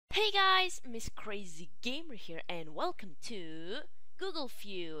Hey guys, Miss Crazy Gamer here, and welcome to Google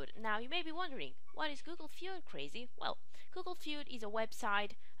Feud. Now you may be wondering, what is Google Feud, Crazy? Well, Google Feud is a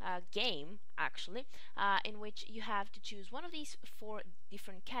website game, actually, in which you have to choose one of these four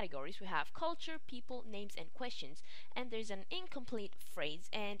different categories. We have culture, people, names, and questions, and there's an incomplete phrase,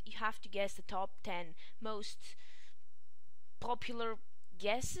 and you have to guess the top 10 most popular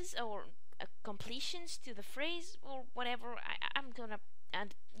guesses or completions to the phrase or whatever. I'm gonna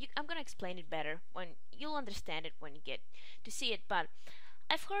explain it better when you'll understand it when you get to see it. But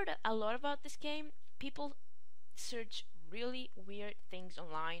I've heard a lot about this game. People search really weird things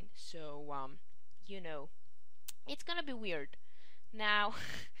online, so it's gonna be weird. Now,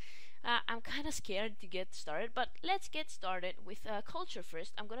 I'm kind of scared to get started, but let's get started with culture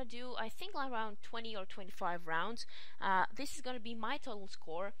first. I'm gonna do, I think, around 20 or 25 rounds. This is gonna be my total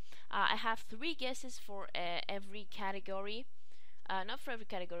score. I have three guesses for every category. Not for every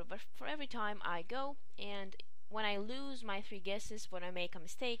category, but for every time I go. And when I lose my three guesses, when I make a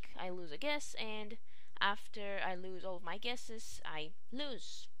mistake, I lose a guess. And after I lose all of my guesses, I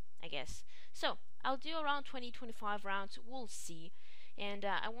lose, I guess. So I'll do around 20-25 rounds. We'll see. And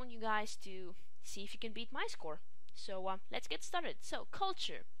I want you guys to see if you can beat my score. So let's get started. So,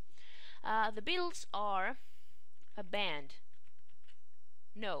 culture. The Beatles are a band.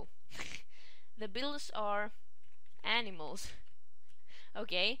 No. The Beatles are animals.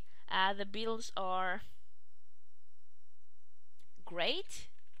 Okay. The Beatles are great.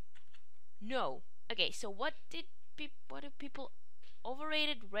 No. Okay. So what do people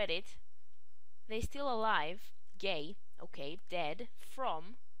overrated? Reddit. They still alive. Gay. Okay. Dead.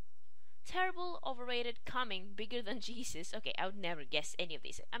 From. Terrible, overrated, coming, bigger than Jesus. Okay, I would never guess any of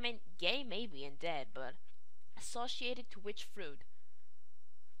these. I mean, gay maybe and dead, but associated to which fruit?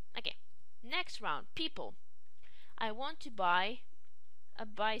 Okay, next round. People. I want to buy a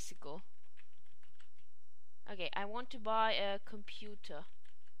bicycle. Okay, I want to buy a computer.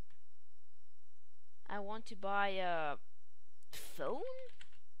 I want to buy a phone?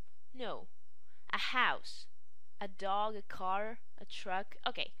 No. A house. A dog, a car, a truck.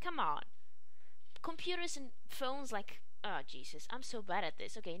 Okay, come on. Computers and phones, like, oh Jesus, I'm so bad at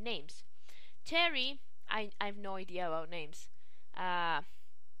this. Okay, names. Terry. I have no idea about names.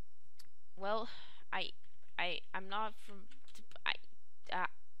 Well, I'm not from I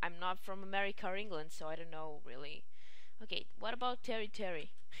I'm not from America or England, so I don't know really. Okay, what about Terry?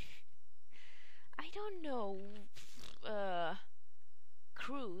 I don't know.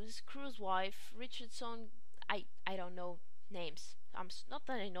 Cruz wife, Richardson. I don't know names. Not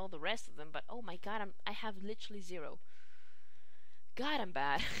that I know the rest of them, but oh my god, I have literally zero. God, I'm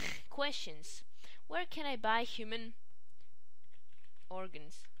bad. Questions. Where can I buy human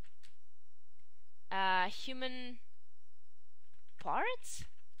organs? Human parts?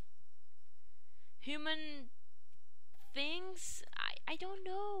 Human things? I don't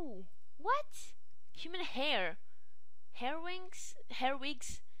know. What? Human hair? Hair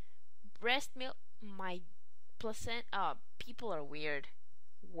wigs? Breast milk? My placenta? People are weird.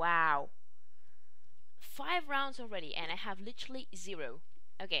 Wow. 5 rounds already, and I have literally zero.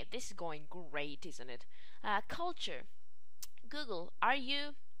 Okay, this is going great, isn't it? Culture. Google, are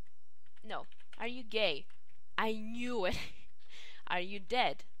you... No. Are you gay? I knew it. Are you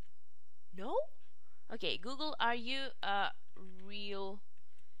dead? No? Okay, Google, are you a real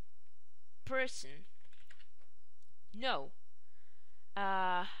person? No.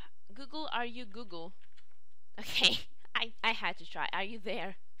 Google, are you Google? Okay, I had to try. Are you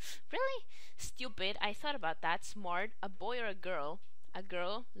there? Really? Stupid. I thought about that. Smart. A boy or a girl? A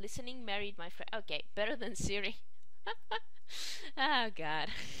girl. Listening. Married. My friend. Okay, better than Siri. Oh god.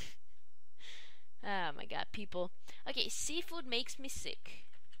 Oh my god, people. Okay, seafood makes me sick.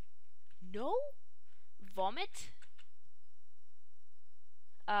 No? Vomit?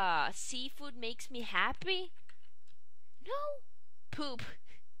 Seafood makes me happy? No? Poop.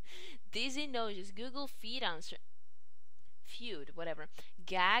 Dizzy noses. Google feed answer. Feud, whatever.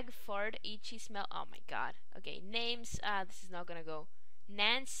 Gag, fart, itchy smell. Oh my god. Okay, names. This is not gonna go.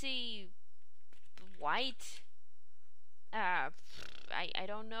 Nancy White. I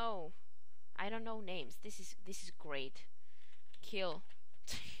don't know. I don't know names. This is great. Kill.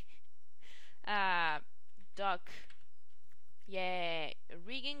 Duck. Yeah.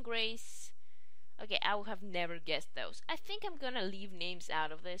 Regan Grace. Okay, I would have never guessed those. I think I'm gonna leave names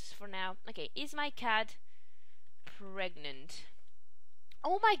out of this for now. Okay, is my cat pregnant?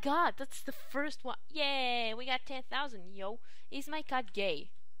 Oh my god, that's the first one. Yay, we got 10,000, yo. Is my cat gay?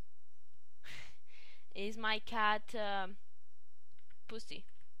 Is my cat pussy?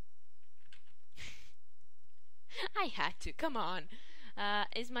 I had to, come on.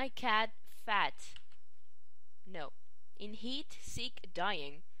 Is my cat fat? No. In heat, sick,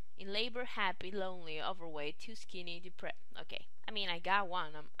 dying. In labor, happy, lonely, overweight, too skinny, depressed. Okay. I mean, I got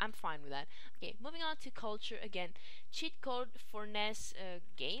one. I'm fine with that. Okay, moving on to culture again. Cheat code for NES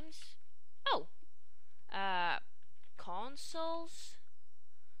games. Oh, uh, consoles.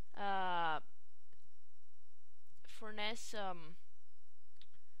 Uh, for NES.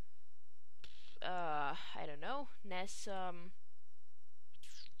 I don't know. NES.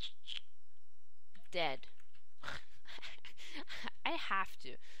 Dead. I have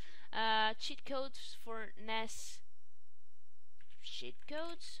to. Cheat codes for NES. Cheat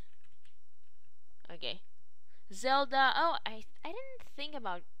codes. Okay. Zelda. Oh, I didn't think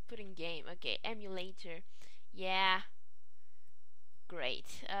about putting game. Okay, emulator. Yeah,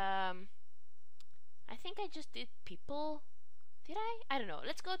 great. I think I just did people. Did I? I don't know.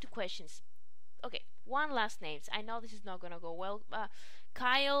 Let's go to questions. Okay, one last names. I know this is not gonna go well.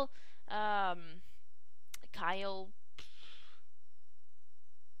 Kyle. Um, Kyle.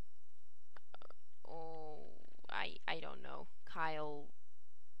 Oh, I don't know. Kyle.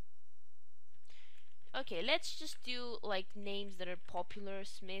 Okay, let's just do like names that are popular.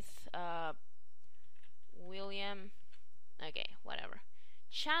 Smith. William. Okay, whatever.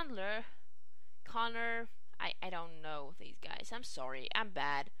 Chandler. Connor. I don't know these guys. I'm sorry. I'm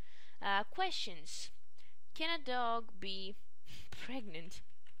bad. Questions. Can a dog be pregnant?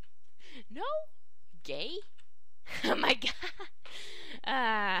 No? Gay? Oh my god.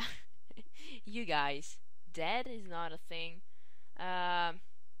 Uh, you guys. Dead is not a thing. Uh,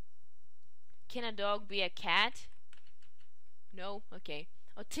 can a dog be a cat? No? Okay.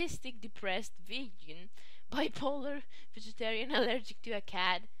 Autistic, depressed, vegan, bipolar, vegetarian, allergic to a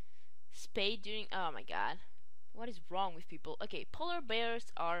cat, spayed during. Oh my god. What is wrong with people? Okay, polar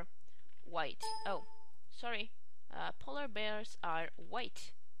bears are white. Oh, sorry. Polar bears are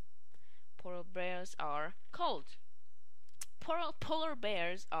white. Polar bears are cold. Polar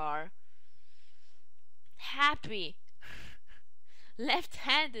bears are happy.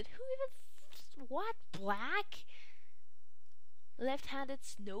 Left-handed. Who even? What? Black? Left-handed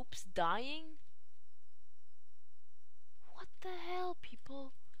Snopes dying? What the hell,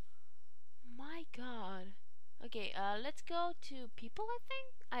 people? My god. Okay, let's go to people, I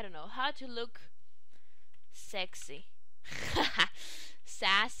think? I don't know. How to look sexy.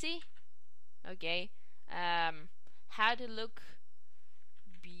 Sassy? Okay. How to look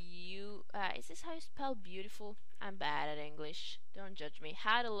is this how you spell beautiful? I'm bad at English. Don't judge me.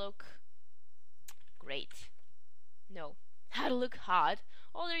 How to look great. No. How to look hot.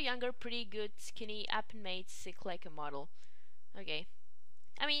 Older, younger, pretty, good, skinny, up and made, sick like a model. Okay.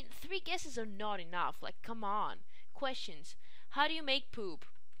 I mean, 3 guesses are not enough. Like, come on. Questions. How do you make poop?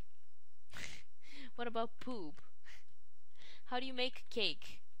 What about poop? How do you make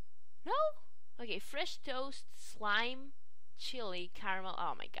cake? No? Okay, fresh toast, slime, chili, caramel.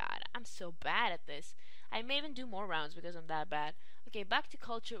 Oh my god, I'm so bad at this. I may even do more rounds because I'm that bad. Okay, back to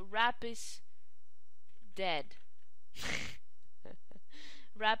culture. Rap is dead.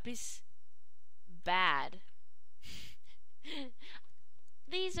 Rap is bad.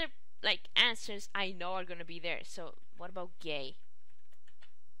 These are like answers I know are gonna be there. So what about gay?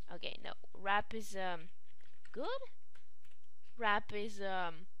 Okay, no. Rap is good. Rap is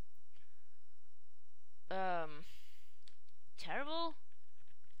um terrible.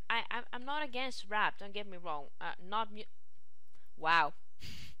 I'm not against rap. Don't get me wrong. Not wow.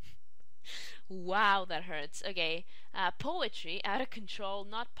 Wow, that hurts. Okay. Poetry, out of control,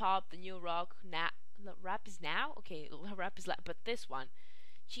 not pop, the new rock. Rap is now. Okay, rap is but this one.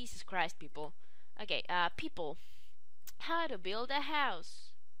 Jesus Christ, people. Okay. People. How to build a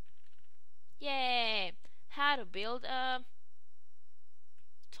house. Yay! How to build a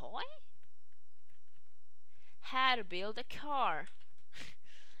toy? How to build a car.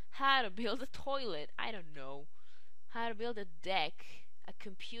 How to build a toilet. I don't know. How to build a deck, a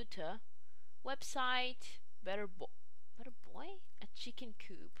computer, website, better boy, a chicken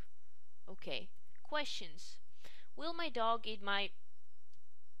coop. Okay. Questions. Will my dog eat my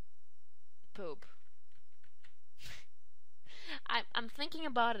poop? I'm thinking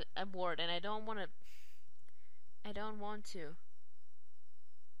about a word and I don't want to. I don't want to.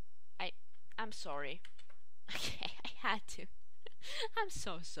 I I'm sorry. Okay, I had to. I'm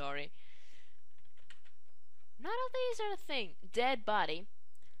so sorry. None of these are a thing. Dead body.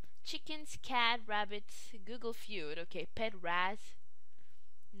 Chickens, cat, rabbit, Google Feud. Okay, pet rat.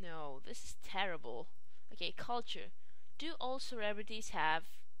 No, this is terrible. Okay, culture. Do all celebrities have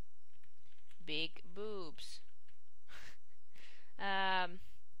big boobs?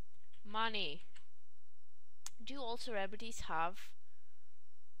 Money. Do all celebrities have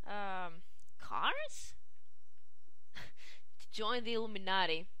this? To join the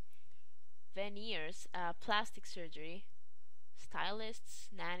Illuminati. Veneers, plastic surgery, stylists,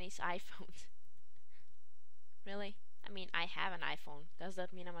 nannies, iPhones. Really? I mean, I have an iPhone. Does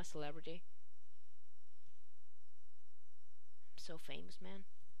that mean I'm a celebrity? I'm so famous, man.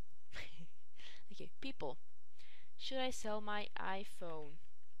 Okay, people. Should I sell my iPhone?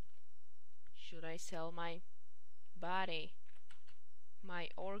 Should I sell my body? My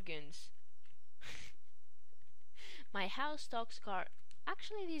organs? My house, stocks, car?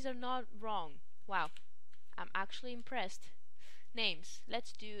 Actually, these are not wrong. Wow, I'm actually impressed. Names.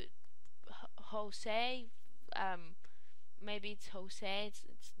 Let's do Jose. Um, Maybe it's Jose.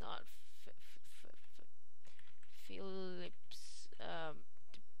 It's not Phillips.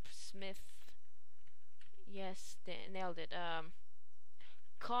 Smith. Yes, they nailed it.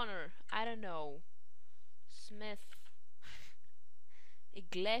 Connor. I don't know. Smith.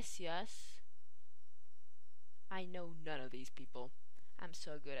 Iglesias. I know none of these people. I'm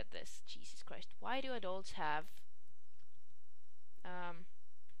so good at this. Jesus Christ. Why do adults have um,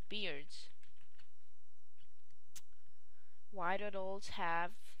 beards? Why do adults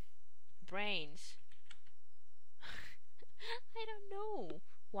have brains? I don't know.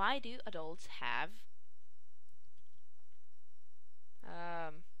 Why do adults have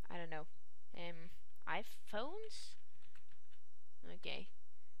I don't know iPhones? Okay.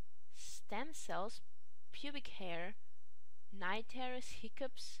 Stem cells, pubic hair, night terrors,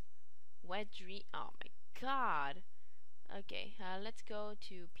 hiccups, wet dream. Oh my god. Okay, let's go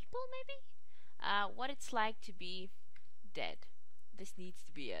to people maybe? What it's like to be dead. This needs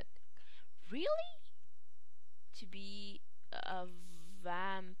to be it. Really? To be a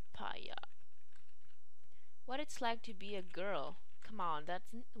vampire. What it's like to be a girl. Come on,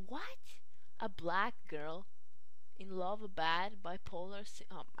 what? A black girl in love, a bad bipolar.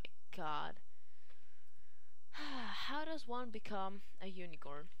 Oh my god. How does one become a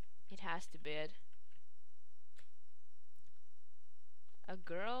unicorn? It has to be it. A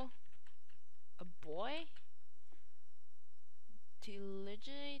girl? A boy?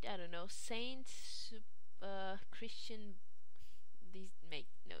 Theologate? I don't know. Saint? Christian? These make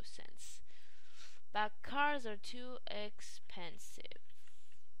no sense. But cars are too expensive.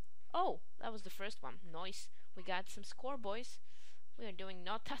 Oh, that was the first one. Nice. We got some score, boys. We are doing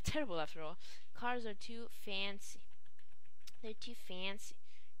not that terrible after all. Cars are too fancy. They're too fancy.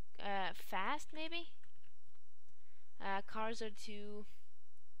 Fast, maybe? Cars are too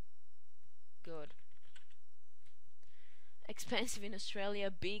good. Expensive in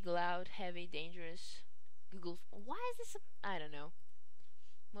Australia. Big, loud, heavy, dangerous. Google. Why is this? I don't know.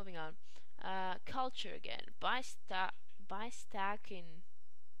 Moving on. Culture again. Buy stack in.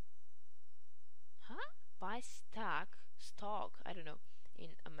 Huh? Buy stock. I don't know. In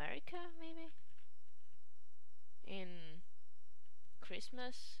America, maybe. In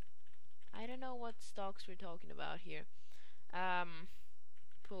Christmas. I don't know what stocks we're talking about here.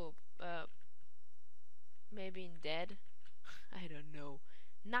 Poop. Maybe in dead. I don't know.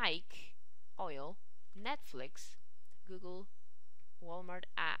 Nike, oil, Netflix, Google, Walmart.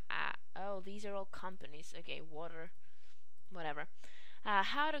 Oh, these are all companies. Okay, water, whatever.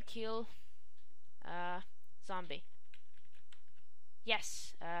 How to kill zombie.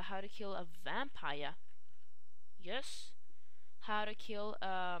 Yes. How to kill a vampire. Yes. How to kill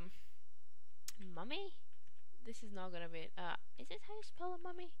mummy. This is not gonna be. Is it how you spell a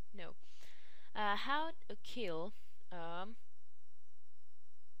mummy? No. How to kill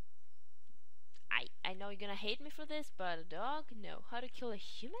I know you're gonna hate me for this, but a dog? No. How to kill a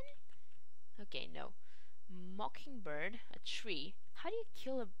human? Okay, no. Mockingbird, a tree. How do you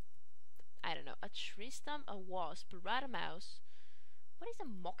kill I don't know, a tree stump, a wasp, a rat, a mouse? What is a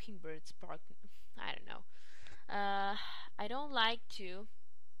mockingbird spark? I don't know. I don't like to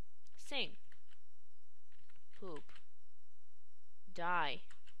sing. Poop. Die.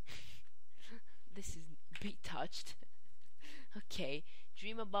 This is be touched. Okay.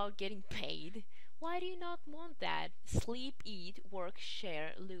 Dream about getting paid. Why do you not want that? Sleep, eat, work,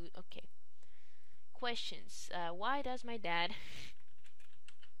 share, loot. Okay. Questions. Why does my dad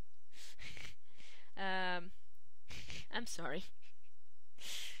I'm sorry.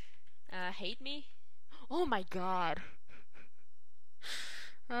 Hate me? Oh my god.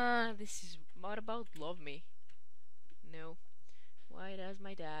 This is what about love me? No. Why does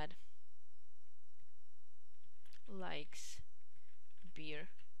my dad likes beer?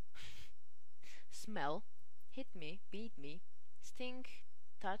 Smell, hit me, beat me, stink,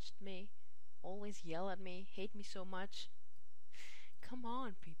 touched me, always yell at me, hate me so much. Come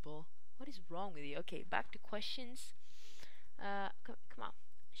on, people. What is wrong with you? Okay, back to questions. Come on.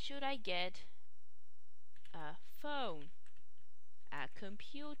 Should I get A phone. A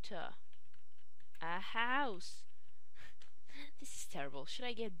computer. A house. This is terrible. Should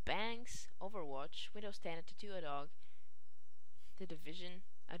I get banks, Overwatch, Windows 10, a tattoo, a dog, The Division,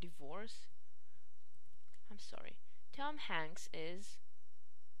 a divorce? I'm sorry. Tom Hanks is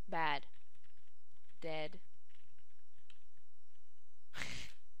bad. Dead.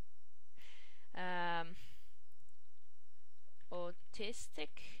 um,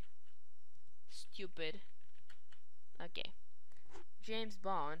 Autistic. Stupid. Okay. James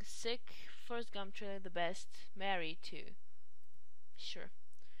Bond. Sick. First Gum trailer the best. Married too. Sure.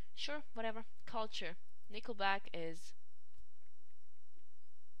 Sure, whatever. Culture. Nickelback is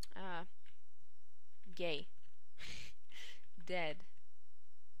uh gay. Dead.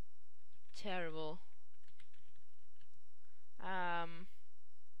 Terrible. Um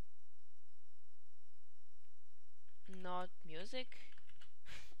Not music.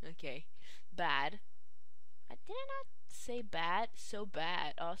 Okay. Bad. I did not say bad. So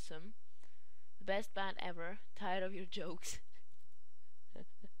bad. Awesome. The best band ever. Tired of your jokes.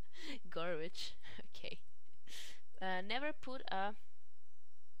 Garbage. Okay. Never put a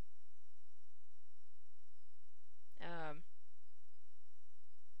um,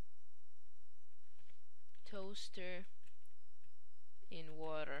 toaster in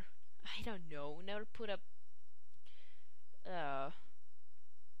water. I don't know. Never put a uh,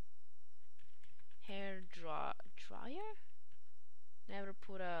 dryer. Never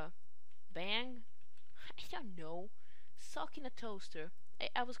put a bang. I don't know. Sock in a toaster.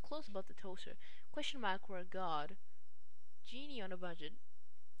 I was close about the toaster. Question mark where God. Genie on a budget.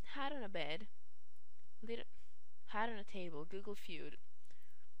 Hat on a bed. Lit hat on a table. Google Feud.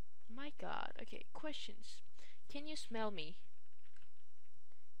 My God. Okay. Questions. Can you smell me?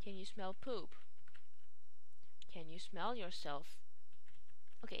 Can you smell poop? Can you smell yourself?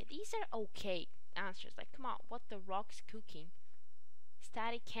 Okay, these are okay answers. Like, come on, what the rock's cooking?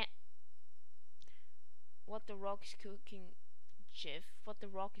 Static can't. What the rock is cooking? GIF. What the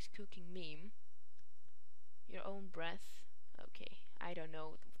rock is cooking? Meme. Your own breath. Okay, I don't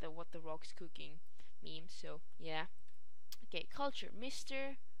know what the rock's cooking meme. So yeah. Okay, culture.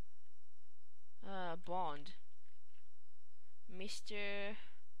 Mr. Bond. Mr.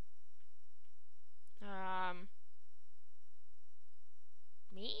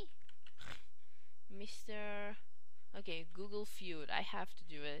 Me? Mr. Okay, Google Feud. I have to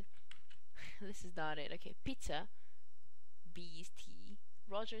do it. This is not it. Okay, pizza. Bees tea.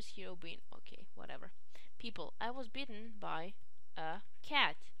 Roger's hero bean. Okay, whatever. People. I was bitten by a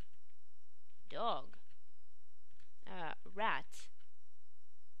cat. Dog. Rat.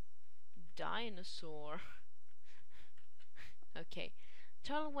 Dinosaur. Okay.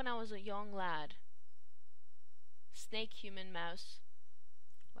 Turtle when I was a young lad. Snake, human, mouse.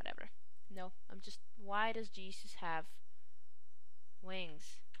 Whatever. No, I'm just. Why does Jesus have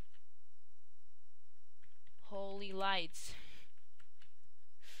wings? Holy lights.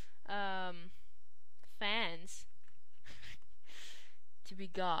 Fans. To be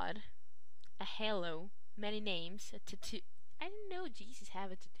God. A halo. Many names. A tattoo. I didn't know Jesus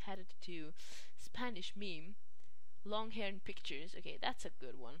had a tattoo. Spanish meme. Long hair in pictures. Okay, that's a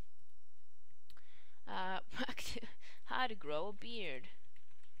good one. How to grow a beard.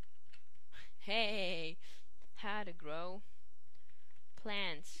 Hey, how to grow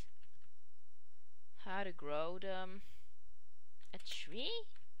plants. How to grow a tree?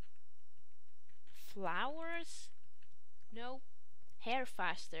 Flowers? No. Hair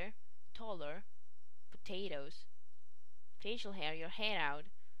faster, taller, potatoes. Facial hair, your hair out.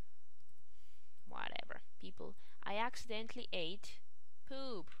 Whatever. People, I accidentally ate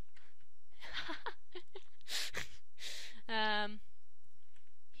poop.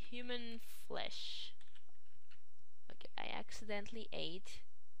 Human flesh. Okay, I accidentally ate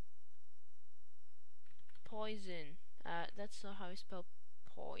poison. That's not how you spell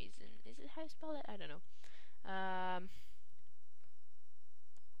poison. Is it how you spell it? I don't know.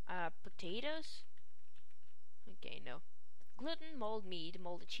 Potatoes? Okay, no. Gluten, mold meat,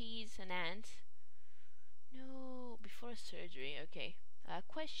 moldy cheese, an ant. No, before surgery. Okay.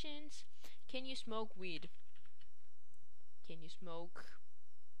 Questions. Can you smoke weed? Can you smoke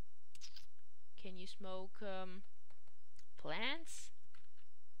plants?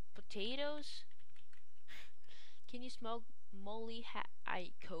 Potatoes? Can you smoke molly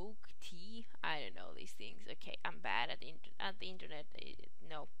coke tea? I don't know these things. Okay, I'm bad at the internet.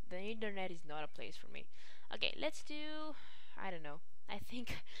 No, the internet is not a place for me. Okay, let's do. I don't know. I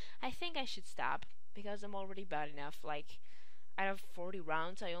think I should stop because I'm already bad enough. Like out of 40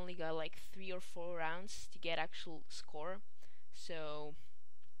 rounds, I only got like 3 or 4 rounds to get actual score. So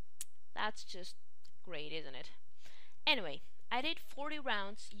that's just Great, isn't it? Anyway, I did 40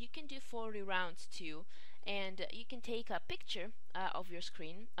 rounds. You can do 40 rounds too, and you can take a picture of your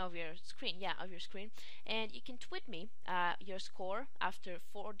screen, and you can tweet me your score after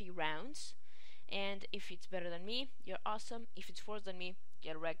 40 rounds. And if it's better than me, you're awesome. If it's worse than me,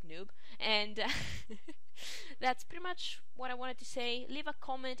 you're a wrecked noob. And that's pretty much what I wanted to say. Leave a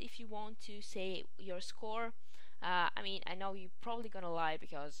comment if you want to say your score. I mean, I know you're probably gonna lie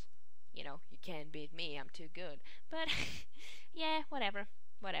because you can't beat me. I'm too good. But yeah, whatever.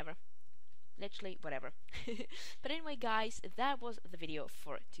 Literally, whatever. But anyway, guys, that was the video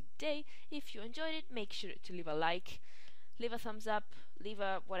for today. If you enjoyed it, make sure to leave a like, leave a thumbs up, leave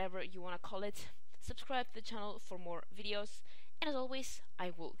a whatever you want to call it. Subscribe to the channel for more videos. And as always,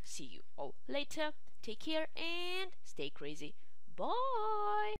 I will see you all later. Take care and stay crazy. Bye!